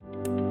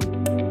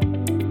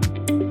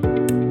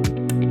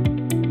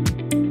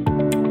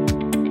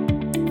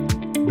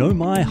Oh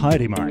my,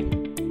 Heidi my.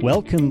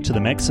 Welcome to the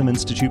Maxim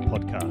Institute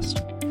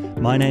podcast.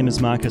 My name is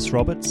Marcus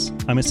Roberts.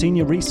 I'm a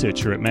senior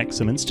researcher at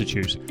Maxim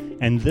Institute,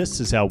 and this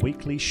is our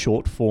weekly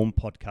short-form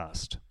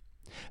podcast.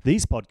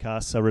 These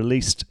podcasts are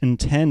released in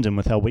tandem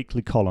with our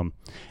weekly column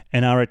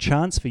and are a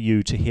chance for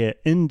you to hear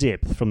in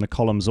depth from the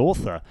column's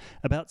author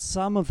about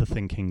some of the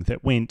thinking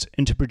that went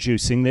into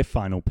producing their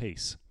final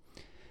piece.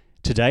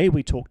 Today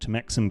we talk to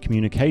Maxim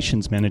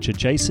Communications Manager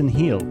Jason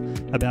Heale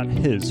about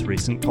his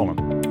recent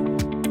column.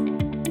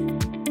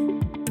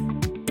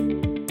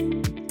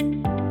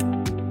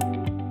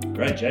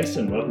 Great,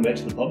 Jason. Welcome back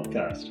to the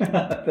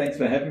podcast. Thanks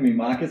for having me,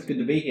 Marcus. Good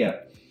to be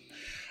here.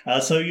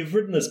 So you've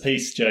written this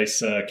piece,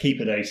 Jace,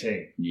 Keep It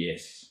 18.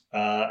 Yes.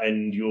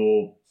 And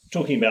you're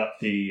talking about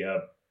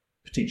the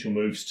potential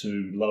moves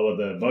to lower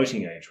the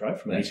voting age, right,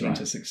 from 18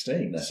 to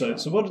 16. So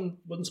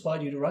what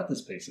inspired you to write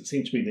this piece? It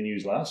seemed to be the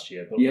news last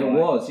year. But yeah, why? It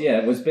was. Yeah,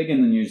 it was big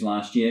in the news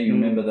last year. You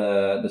remember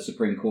the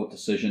Supreme Court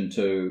decision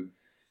to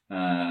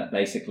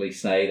basically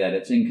say that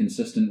it's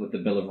inconsistent with the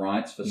Bill of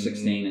Rights for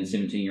 16 and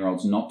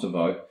 17-year-olds not to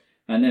vote.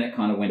 And then it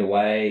kind of went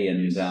away.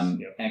 And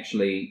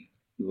actually,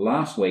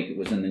 last week it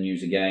was in the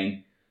news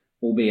again,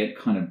 albeit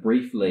kind of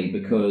briefly,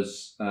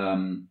 because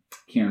Kieran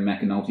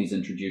McAnulty's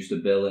introduced a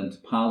bill into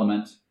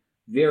Parliament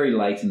very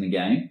late in the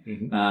game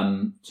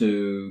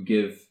to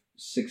give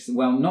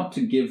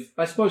to give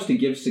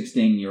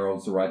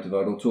 16-year-olds the right to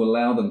vote, or to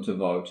allow them to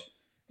vote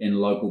in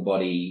local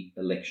body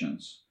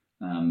elections.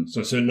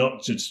 So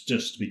not just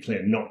to be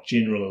clear, not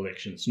general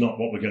elections, not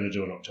what we're going to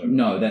do in October.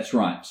 No, that's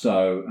right.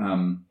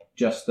 So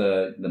just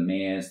the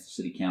mayors, the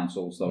city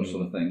councils, those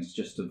sort of things,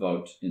 just to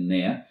vote in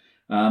there.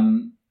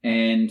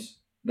 And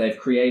they've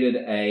created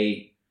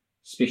a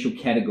special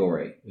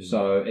category.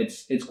 So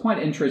it's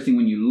quite interesting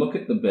when you look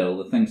at the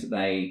bill, the things that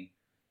they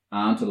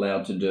aren't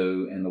allowed to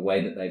do and the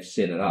way that they've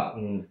set it up.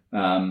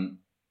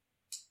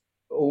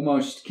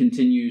 Almost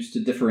continues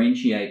to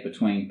differentiate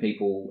between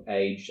people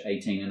aged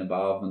 18 and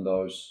above and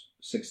those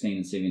 16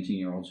 and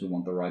 17-year-olds who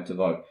want the right to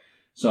vote.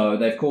 So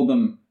they've called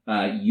them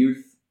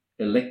youth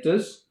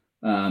electors.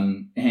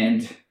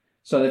 And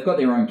so they've got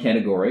their own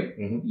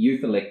category,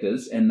 youth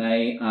electors, and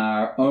they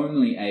are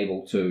only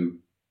able to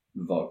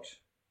vote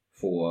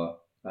for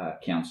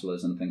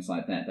councillors and things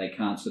like that. They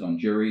can't sit on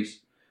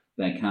juries.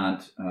 They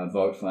can't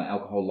vote for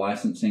alcohol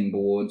licensing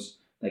boards.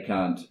 They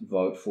can't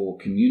vote for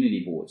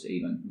community boards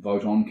even,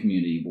 vote on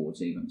community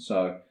boards even.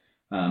 So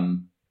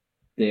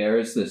there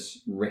is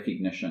this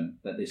recognition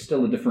that there's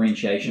still a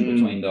differentiation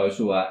between those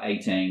who are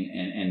 18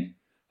 and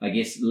I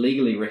guess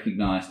legally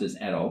recognised as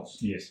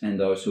adults, and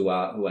those who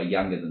are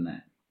younger than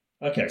that.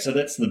 Okay, so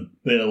that's the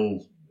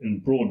bill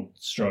in broad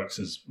strokes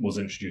was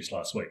introduced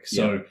last week.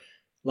 So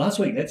last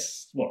week,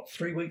 that's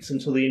 3 weeks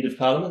until the end of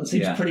Parliament? It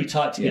seems pretty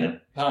tight to get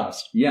it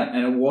passed. Yeah,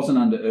 and it wasn't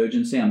under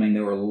urgency. I mean,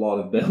 there were a lot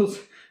of bills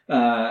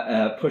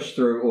pushed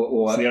through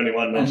or it's the only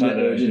one not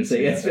under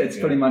urgency. It's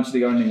pretty much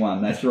the only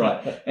one, that's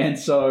right. And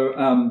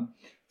so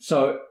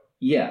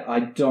I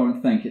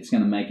don't think it's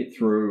going to make it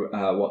through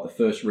the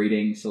first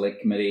reading,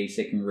 select committee,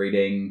 second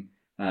reading,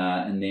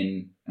 and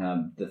then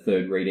the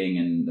third reading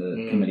and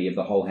the committee of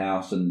the whole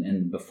House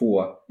and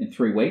before in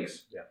 3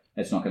 weeks. Yeah.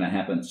 It's not going to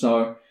happen.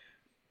 So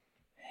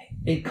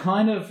it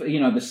kind of,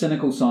 the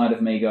cynical side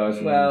of me goes,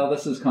 well,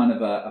 this is kind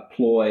of a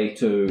ploy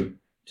to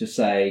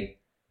say,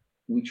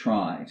 we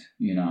tried,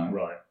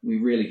 Right. We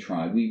really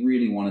tried. We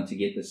really wanted to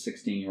get this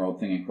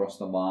 16-year-old thing across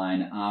the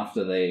line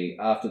after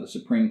the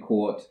Supreme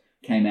Court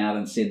came out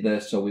and said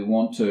this. So we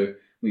want to,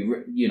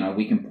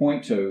 we can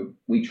point to,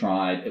 we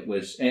tried. It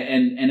was,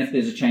 and if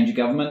there's a change of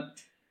government,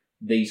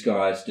 these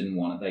guys didn't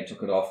want it. They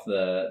took it off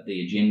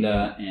the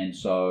agenda, and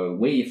so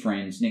we're your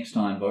friends. Next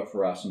time, vote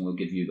for us, and we'll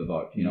give you the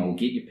vote. We'll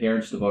get your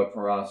parents to vote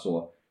for us,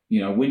 or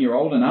when you're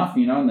old enough,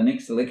 in the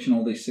next election,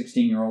 all these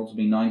 16-year-olds will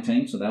be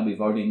 19, so they'll be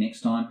voting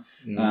next time.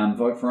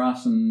 Vote for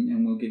us,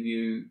 and we'll give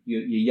you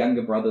your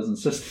younger brothers and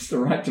sisters the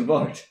right to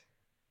vote.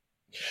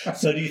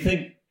 So, do you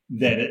think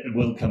that it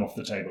will come off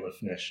the table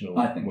if national?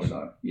 I think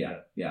so. Yeah.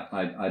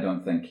 I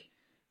don't think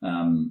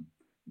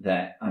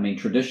that. I mean,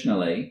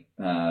 traditionally,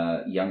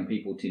 young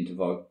people tend to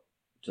vote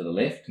to the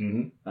left.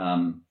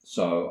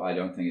 So I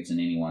don't think it's in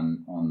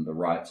anyone on the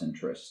right's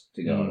interest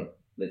to go,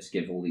 let's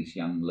give all these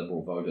young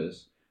Liberal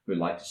voters who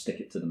like to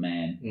stick it to the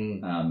man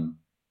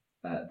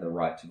the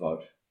right to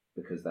vote,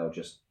 because they'll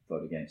just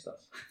vote against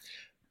us.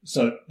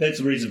 So that's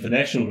the reason for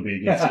National to be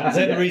against it. Is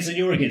that the reason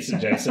you're against it,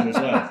 Jason, as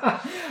well?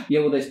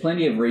 Yeah, well, there's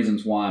plenty of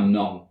reasons why I'm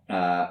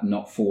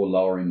not for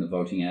lowering the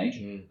voting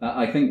age.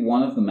 I think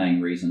one of the main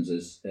reasons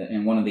is,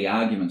 and one of the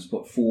arguments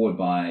put forward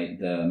by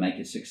the Make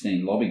It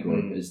 16 lobby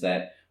group is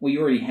that, well, you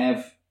already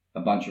have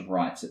a bunch of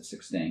rights at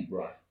 16.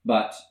 Right.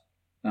 But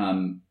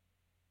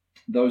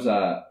those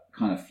are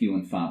kind of few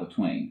and far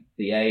between.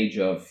 The age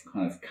of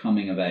kind of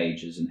coming of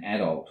age as an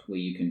adult, where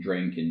you can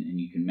drink and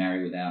you can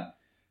marry without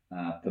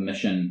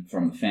permission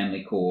from the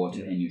family court,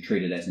 and you're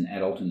treated as an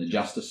adult in the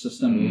justice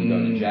system, you go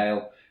to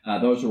jail.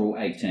 Those are all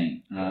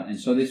 18. And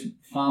so there's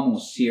far more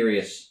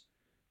serious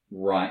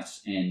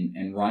rights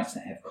and rights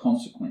that have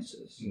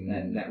consequences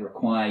that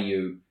require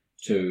you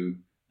to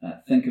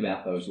think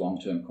about those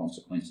long-term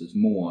consequences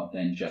more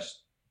than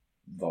just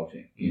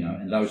voting,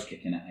 and those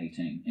kick in at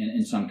 18. And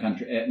in some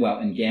countries,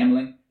 in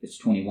gambling, it's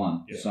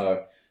 21. Yeah.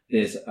 So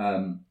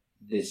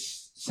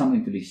there's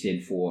something to be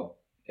said for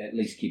at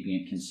least keeping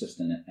it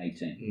consistent at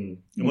 18.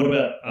 And what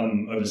about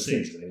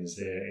overseas? Is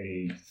there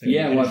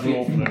anything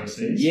from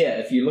overseas? Yeah,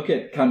 if you look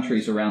at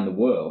countries around the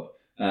world,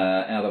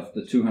 out of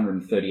the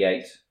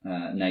 238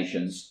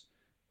 nations,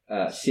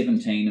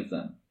 17 of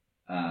them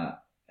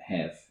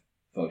have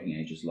voting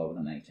ages lower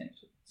than 18.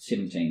 So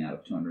 17 out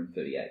of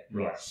 238.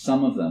 Right.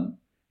 Some of them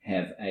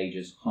have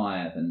ages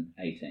higher than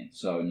 18.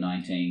 So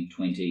 19,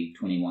 20,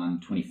 21,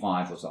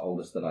 25 was the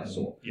oldest that I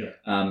saw. Yeah.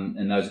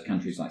 And those are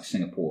countries like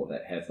Singapore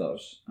that have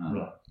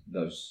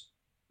those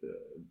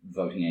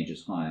voting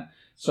ages higher.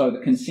 So the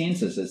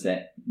consensus is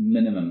that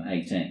minimum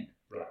 18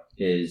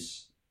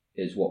 is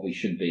what we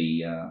should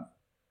be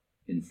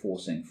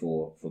enforcing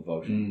for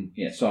voting.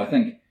 Yeah. So I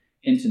think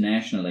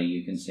internationally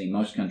you can see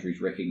most countries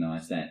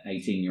recognize that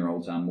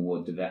 18-year-olds are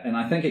more developed. And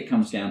I think it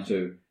comes down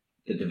to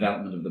the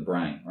development of the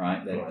brain,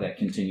 right? That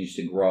continues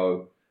to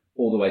grow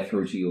all the way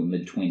through to your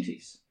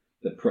mid-20s.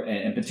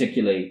 And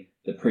particularly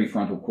the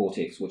prefrontal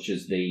cortex, which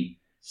is the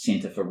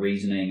center for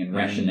reasoning and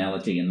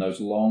rationality and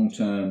those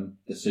long-term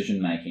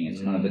decision-making.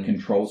 It's kind of the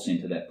control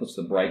center that puts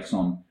the brakes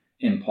on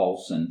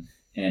impulse and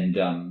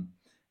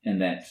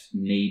that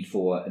need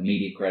for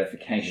immediate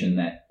gratification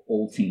that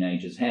all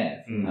teenagers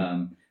have.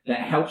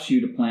 That helps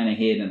you to plan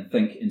ahead and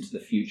think into the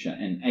future.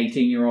 And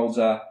 18-year-olds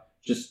are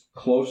just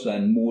closer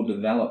and more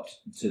developed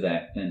to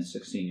that than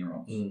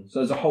 16-year-olds. So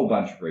there's a whole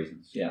bunch of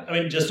reasons, yeah. I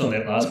mean, just on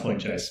that last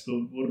point, Jace,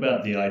 what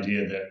about the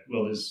idea that,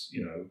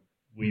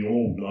 we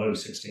all know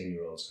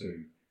 16-year-olds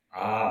who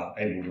are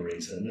able to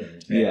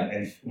reason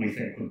and we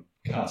think would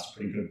cast a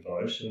pretty good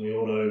vote, and we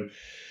all know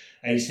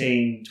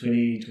 18,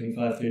 20,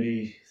 25,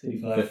 30,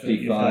 35,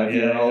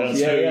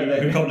 55-year-olds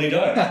who probably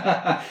don't.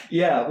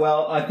 Yeah,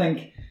 well, I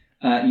think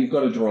you've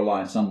got to draw a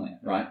line somewhere,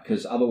 right?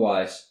 Because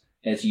otherwise,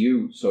 as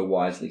you so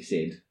wisely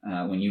said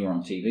when you were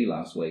on TV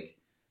last week,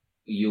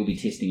 you'll be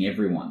testing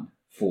everyone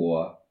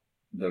for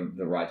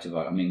the right to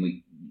vote. I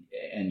mean,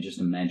 and just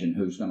imagine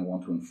who's going to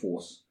want to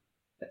enforce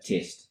a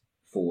test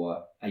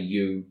for are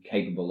you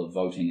capable of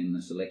voting in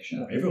this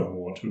election? Everyone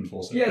will want to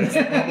enforce it. Yeah,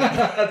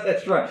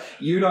 that's right.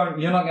 You're not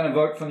going to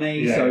vote for me,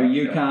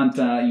 you can't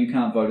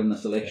vote in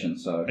this election.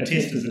 So a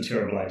test is a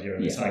terrible idea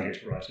unless I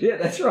get to write it. Yeah,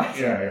 that's right.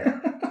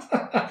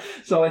 Yeah.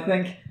 So I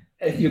think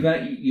if you're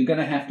going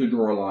to have to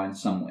draw a line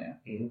somewhere.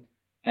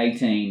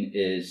 18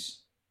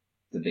 is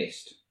the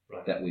best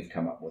that we've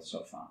come up with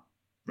so far.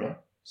 Right.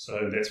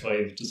 So that's why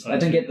you've decided. I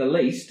think at the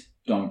least,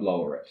 don't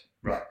lower it.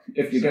 Right.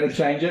 If you're going to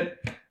change it,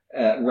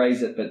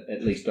 raise it, but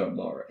at least don't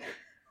lower it.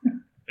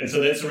 And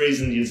so that's the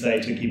reason you'd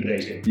say to keep it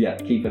 18. Yeah,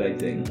 keep it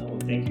 18. Well,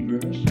 thank you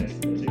very much,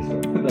 Jason. That's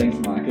excellent.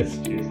 Thanks, Marcus.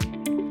 Cheers.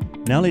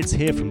 Now let's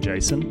hear from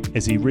Jason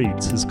as he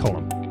reads his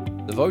column.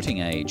 The voting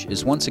age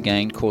is once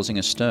again causing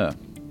a stir.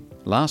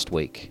 Last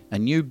week, a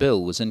new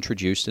bill was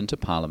introduced into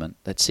Parliament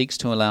that seeks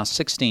to allow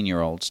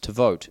 16-year-olds to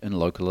vote in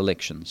local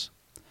elections.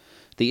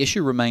 The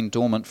issue remained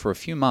dormant for a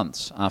few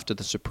months after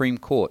the Supreme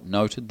Court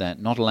noted that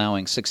not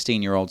allowing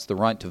 16-year-olds the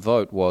right to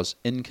vote was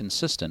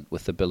inconsistent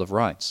with the Bill of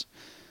Rights.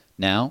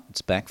 Now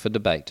it's back for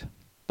debate.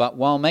 But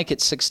while Make It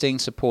 16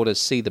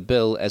 supporters see the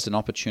bill as an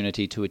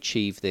opportunity to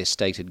achieve their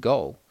stated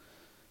goal,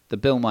 the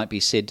bill might be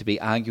said to be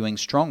arguing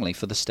strongly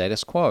for the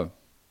status quo.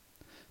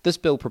 This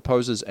bill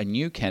proposes a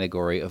new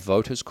category of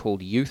voters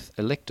called youth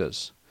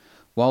electors.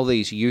 While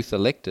these youth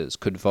electors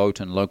could vote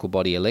in local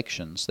body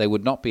elections, they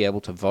would not be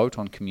able to vote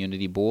on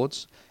community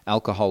boards,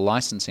 alcohol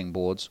licensing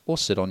boards, or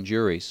sit on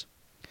juries.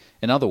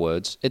 In other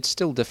words, it's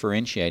still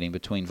differentiating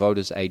between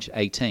voters aged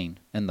 18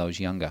 and those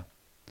younger.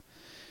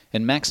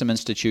 In Maxim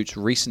Institute's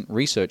recent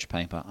research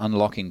paper,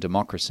 Unlocking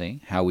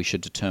Democracy, How We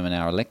Should Determine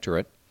Our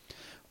Electorate,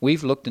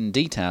 we've looked in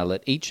detail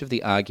at each of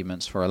the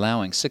arguments for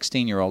allowing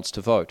 16-year-olds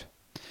to vote.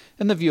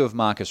 In the view of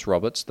Marcus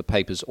Roberts, the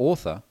paper's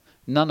author,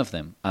 none of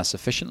them are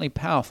sufficiently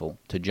powerful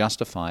to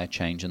justify a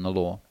change in the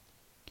law.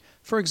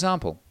 For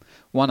example,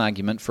 one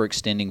argument for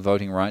extending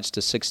voting rights to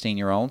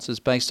 16-year-olds is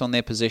based on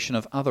their possession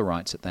of other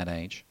rights at that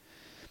age.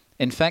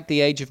 In fact, the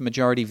age of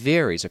majority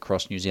varies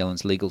across New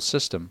Zealand's legal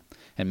system,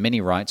 and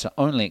many rights are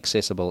only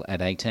accessible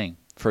at 18.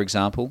 For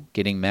example,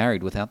 getting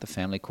married without the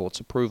family court's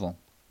approval.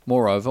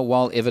 Moreover,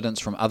 while evidence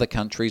from other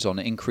countries on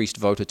increased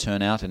voter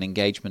turnout and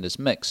engagement is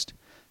mixed,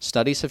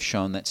 studies have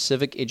shown that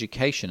civic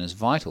education is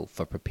vital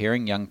for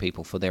preparing young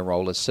people for their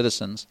role as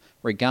citizens,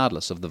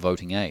 regardless of the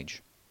voting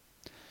age.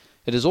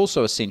 It is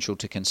also essential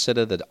to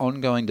consider the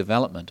ongoing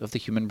development of the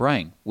human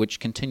brain, which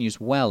continues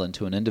well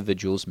into an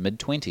individual's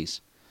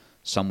mid-20s.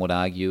 Some would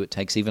argue it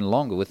takes even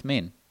longer with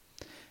men.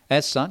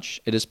 As such,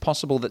 it is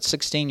possible that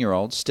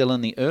 16-year-olds still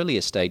in the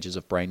earlier stages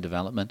of brain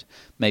development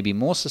may be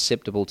more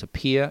susceptible to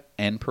peer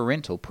and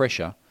parental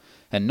pressure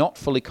and not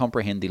fully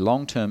comprehend the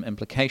long-term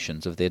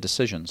implications of their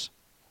decisions.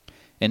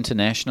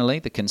 Internationally,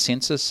 the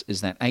consensus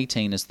is that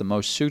 18 is the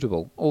most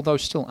suitable, although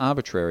still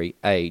arbitrary,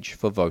 age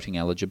for voting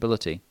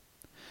eligibility.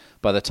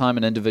 By the time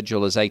an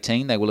individual is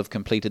 18, they will have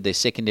completed their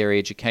secondary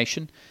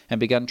education and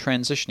begun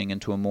transitioning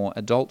into a more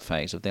adult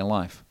phase of their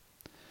life.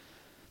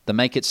 The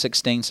Make It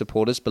 16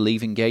 supporters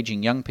believe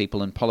engaging young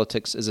people in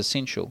politics is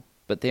essential,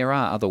 but there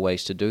are other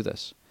ways to do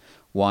this.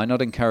 Why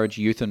not encourage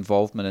youth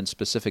involvement in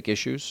specific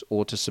issues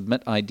or to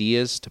submit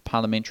ideas to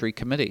parliamentary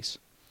committees?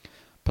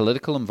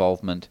 Political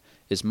involvement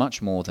is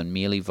much more than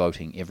merely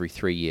voting every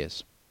 3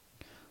 years.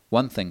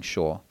 One thing's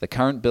sure, the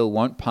current bill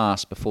won't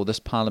pass before this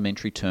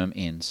parliamentary term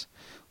ends.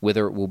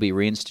 Whether it will be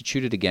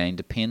reinstituted again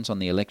depends on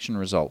the election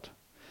result.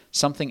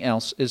 Something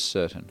else is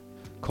certain.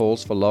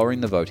 Calls for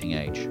lowering the voting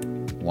age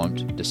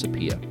won't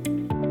disappear.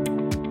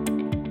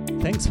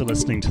 Thanks for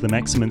listening to the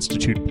Maxim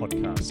Institute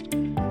podcast.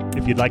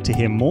 If you'd like to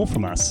hear more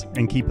from us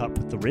and keep up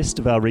with the rest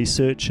of our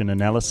research and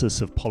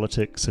analysis of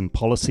politics and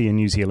policy in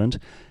New Zealand,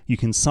 you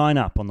can sign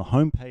up on the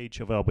homepage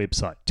of our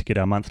website to get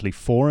our monthly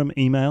forum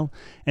email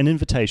and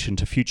invitation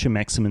to future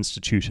Maxim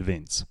Institute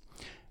events.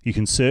 You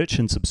can search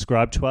and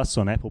subscribe to us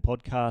on Apple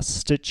Podcasts,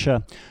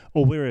 Stitcher,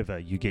 or wherever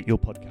you get your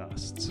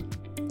podcasts.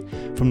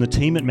 From the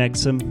team at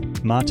Maxim,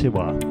 mā te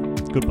wā.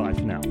 Goodbye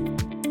for now.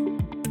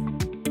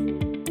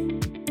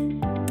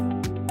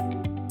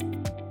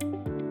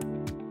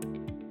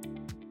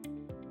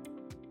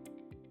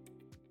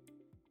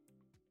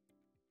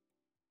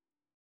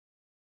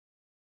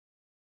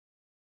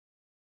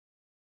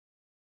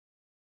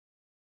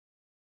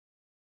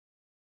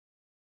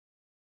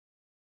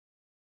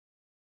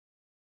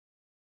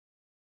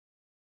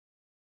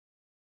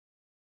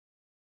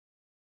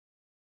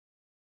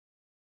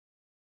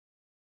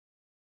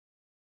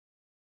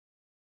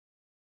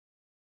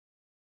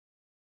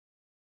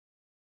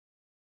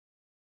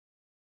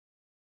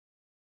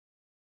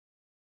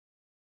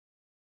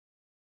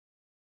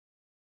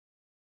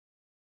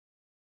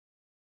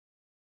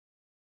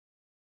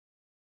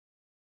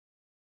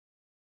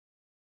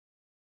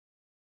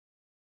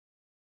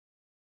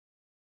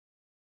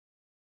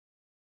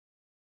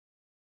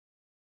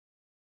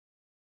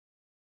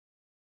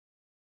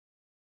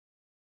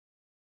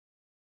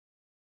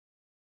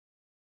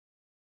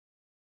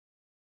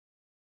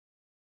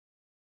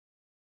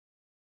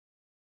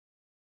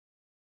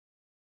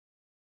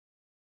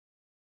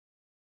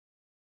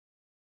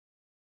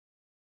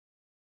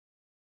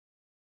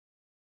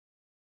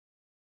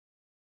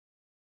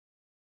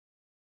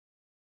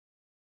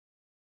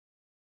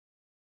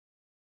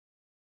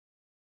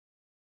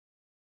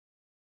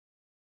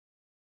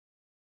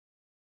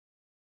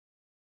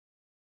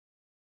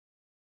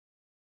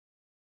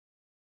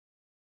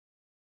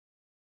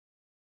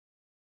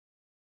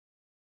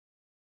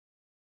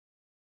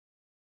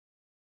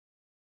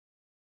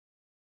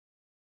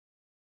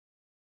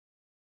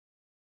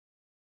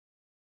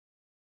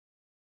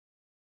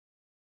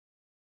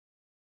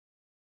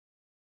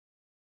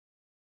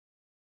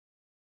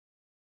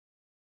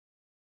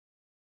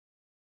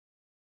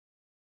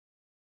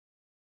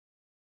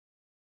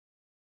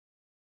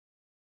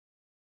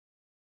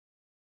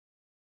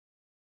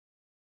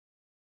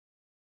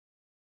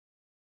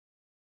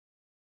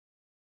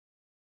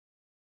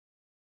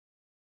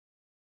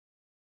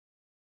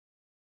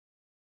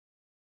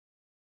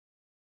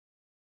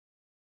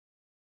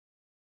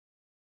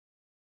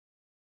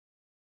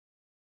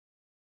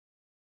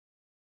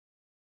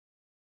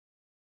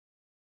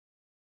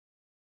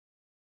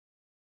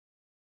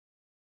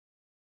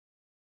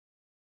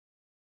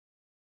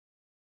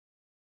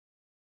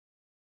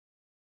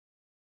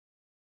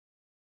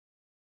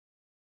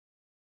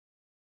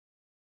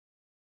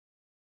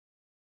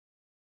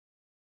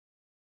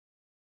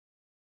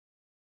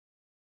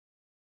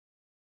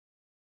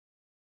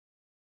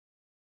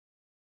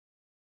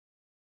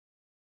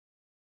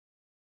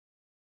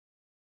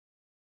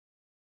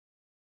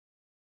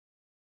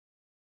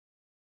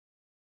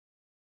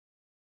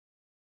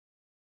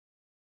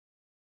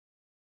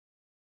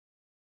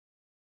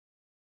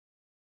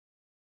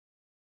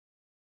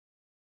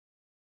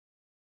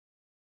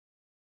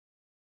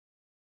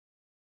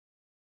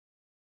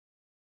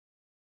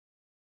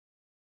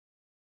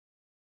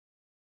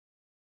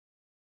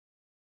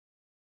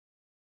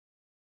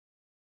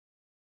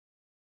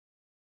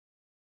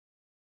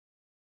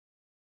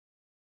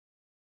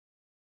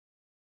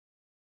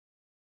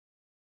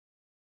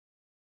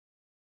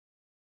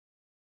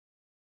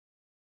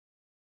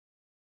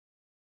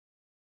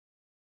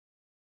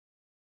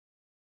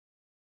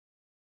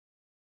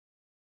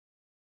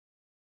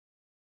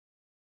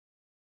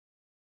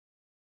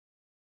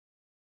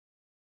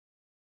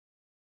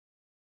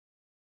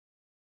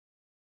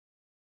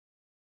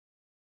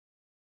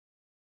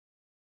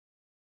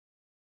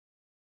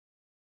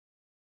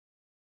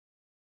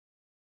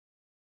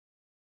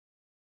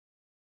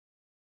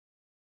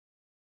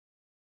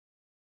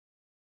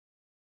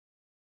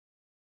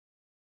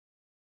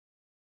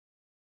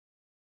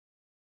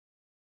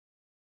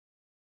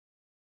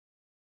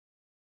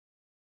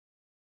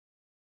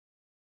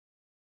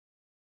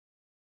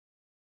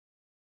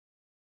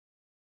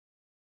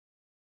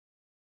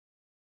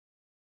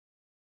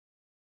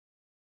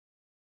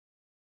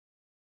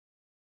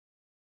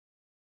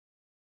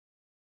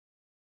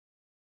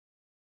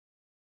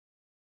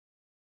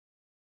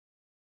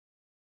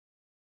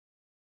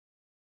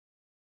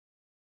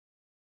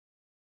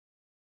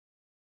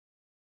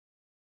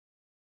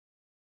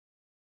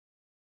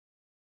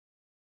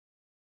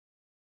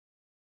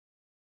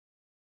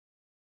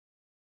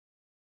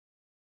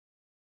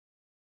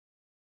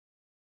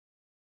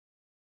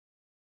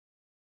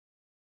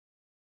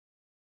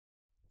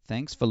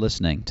 Thanks for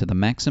listening to the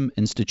Maxim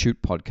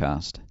Institute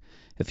podcast.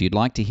 If you'd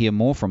like to hear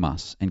more from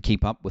us and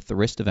keep up with the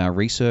rest of our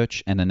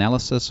research and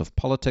analysis of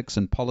politics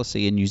and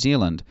policy in New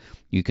Zealand,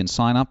 you can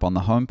sign up on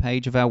the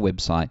homepage of our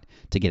website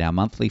to get our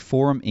monthly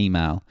forum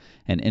email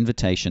and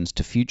invitations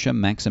to future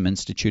Maxim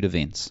Institute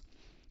events.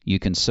 You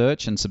can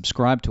search and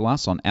subscribe to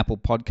us on Apple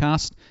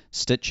Podcasts,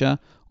 Stitcher,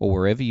 or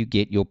wherever you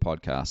get your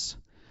podcasts.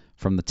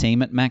 From the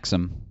team at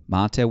Maxim,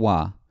 mā te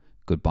wā,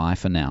 goodbye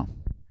for now.